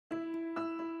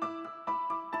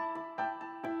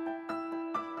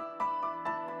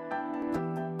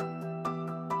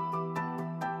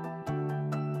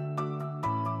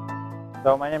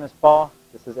So my name is Paul,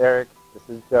 this is Eric, this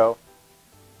is Joe.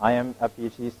 I am a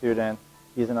PhD student,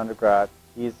 he's an undergrad,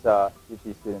 he's a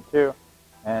PhD student too,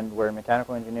 and we're in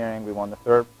mechanical engineering. We won the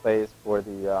third place for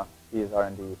the SEAS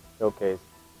R&D showcase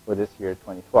for this year,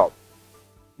 2012.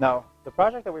 Now, the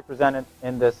project that we presented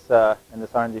in this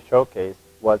R&D showcase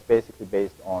was basically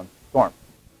based on STORM.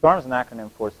 STORM is an acronym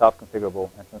for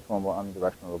Self-Configurable and Transformable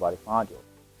Omnidirectional Robotic Module.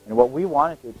 And what we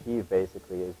wanted to achieve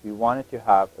basically is we wanted to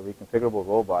have a reconfigurable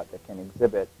robot that can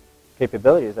exhibit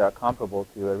capabilities that are comparable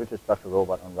to a rigid structural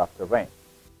robot on rough terrain.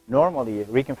 Normally,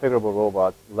 reconfigurable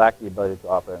robots lack the ability to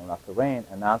operate on rough terrain,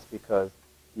 and that's because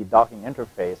the docking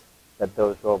interface that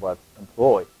those robots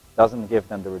employ doesn't give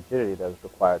them the rigidity that is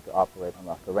required to operate on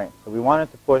rough terrain. So we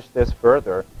wanted to push this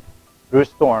further through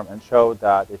STORM and show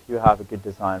that if you have a good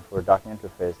design for a docking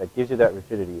interface that gives you that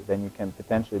rigidity, then you can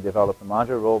potentially develop a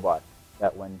modular robot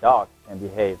that when docked can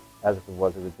behave as if it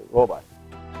was a rigid robot.